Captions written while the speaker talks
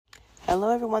Hello,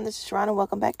 everyone. This is Sharon, and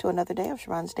welcome back to another day of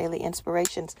Sharon's Daily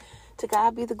Inspirations. To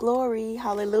God be the glory.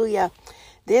 Hallelujah.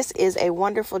 This is a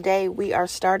wonderful day. We are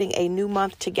starting a new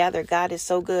month together. God is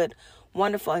so good,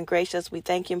 wonderful, and gracious. We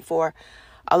thank Him for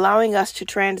allowing us to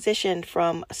transition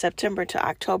from September to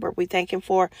October. We thank Him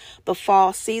for the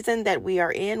fall season that we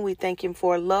are in. We thank Him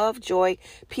for love, joy,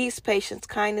 peace, patience,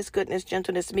 kindness, goodness,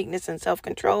 gentleness, meekness, and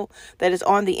self-control that is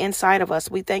on the inside of us.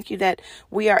 We thank You that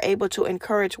we are able to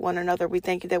encourage one another. We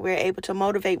thank You that we are able to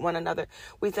motivate one another.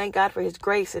 We thank God for His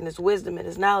grace and His wisdom and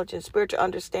His knowledge and spiritual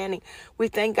understanding. We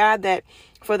thank God that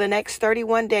for the next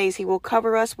 31 days, He will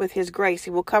cover us with His grace. He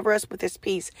will cover us with His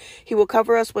peace. He will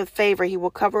cover us with favor. He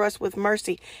will cover us with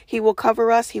mercy. He will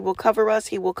cover us. He will cover us.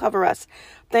 He will cover us.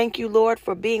 Thank You, Lord,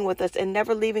 for being with us and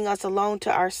never leaving us alone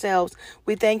to ourselves.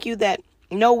 We thank You that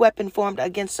no weapon formed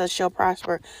against us shall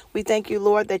prosper. We thank You,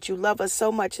 Lord, that You love us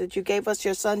so much that You gave us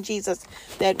Your Son, Jesus,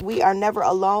 that we are never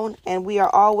alone and we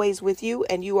are always with You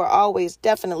and You are always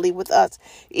definitely with us.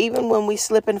 Even when we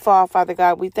slip and fall, Father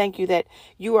God, we thank You that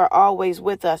You are always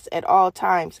with us at all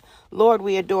times. Lord,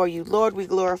 we adore You. Lord, we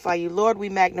glorify You. Lord, we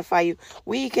magnify You.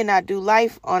 We cannot do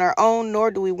life on our own,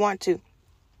 nor do we want to.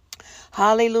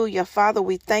 Hallelujah. Father,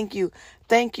 we thank You.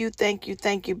 Thank You, thank You,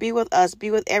 thank You. Be with us.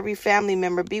 Be with every family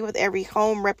member. Be with every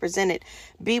home represented.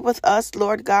 Be with us,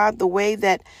 Lord God, the way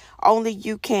that only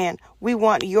You can. We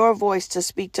want Your voice to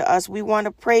speak to us. We want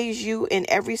to praise You in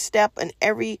every step and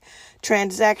every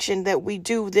transaction that we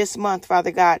do this month,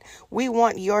 Father God. We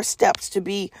want Your steps to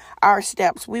be our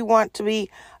steps. We want to be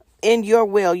in Your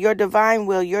will, Your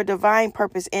divine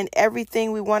purpose in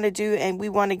everything we want to do. And we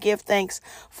want to give thanks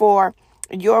for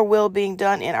Your will being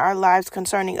done in our lives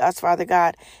concerning us, Father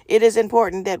God. It is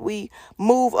important that we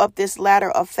move up this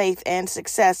ladder of faith and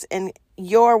success in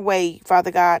Your way,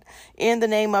 Father God. In the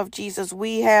name of Jesus,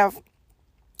 we have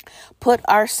put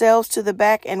ourselves to the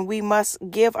back and we must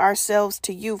give ourselves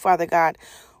to You, Father God.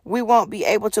 We won't be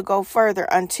able to go further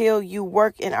until You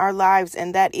work in our lives,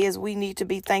 and that is, we need to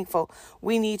be thankful.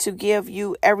 We need to give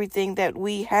You everything that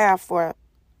we have for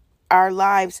our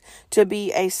lives to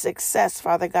be a success,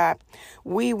 Father God.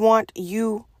 We want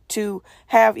You to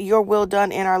have Your will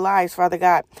done in our lives, Father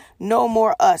God. No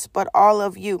more us, but all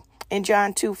of You. In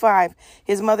John 2:5,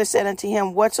 His mother said unto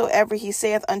Him, whatsoever He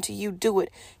saith unto you, do it.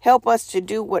 Help us to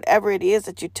do whatever it is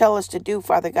that You tell us to do,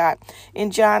 Father God.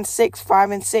 In John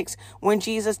 6:5 and 6, when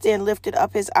Jesus then lifted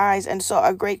up His eyes and saw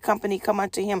a great company come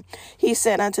unto Him, He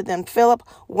said unto them, Philip,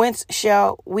 whence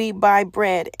shall we buy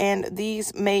bread, and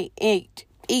these may eat?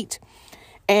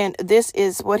 And this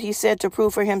is what He said to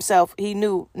prove for Himself. He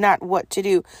knew not what to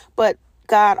do, but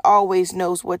God always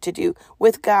knows what to do.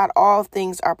 With God, all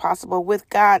things are possible. With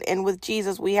God and with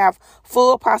Jesus, we have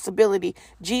full possibility.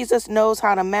 Jesus knows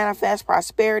how to manifest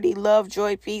prosperity, love,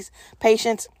 joy, peace,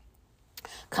 patience,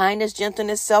 kindness,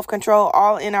 gentleness, self-control,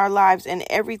 all in our lives. And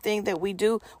everything that we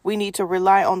do, we need to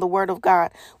rely on the Word of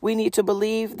God. We need to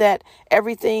believe that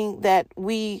everything that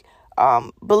we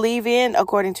believe in,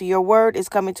 according to Your word, is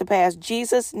coming to pass.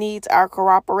 Jesus needs our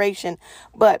cooperation,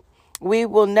 but we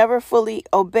will never fully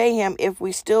obey Him if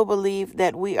we still believe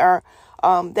that we are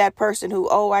that person who,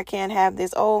 I can't have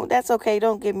this. Oh, that's okay.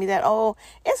 Don't give me that. Oh,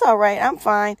 it's all right. I'm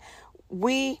fine.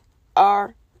 We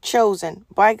are chosen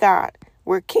by God.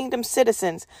 We're kingdom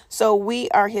citizens, so we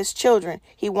are His children.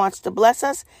 He wants to bless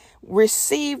us.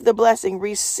 Receive the blessing,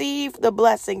 receive the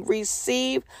blessing,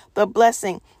 receive the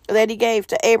blessing that He gave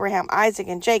to Abraham, Isaac,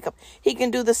 and Jacob. He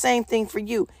can do the same thing for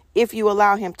you if you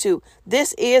allow Him to.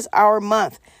 This is our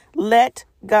month. Let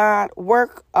God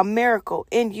work a miracle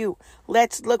in you.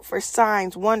 Let's look for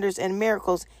signs, wonders, and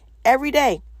miracles every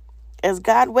day. As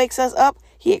God wakes us up,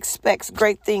 He expects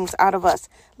great things out of us.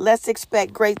 Let's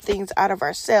expect great things out of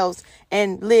ourselves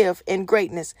and live in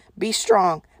greatness. Be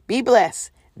strong. Be blessed.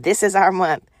 This is our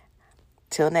month.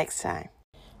 Till next time.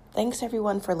 Thanks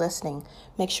everyone for listening.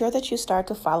 Make sure that you start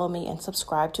to follow me and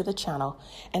subscribe to the channel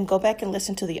and go back and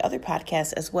listen to the other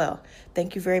podcasts as well.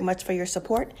 Thank you very much for your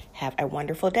support. Have a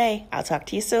wonderful day. I'll talk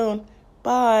to you soon.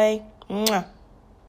 Bye. Mwah.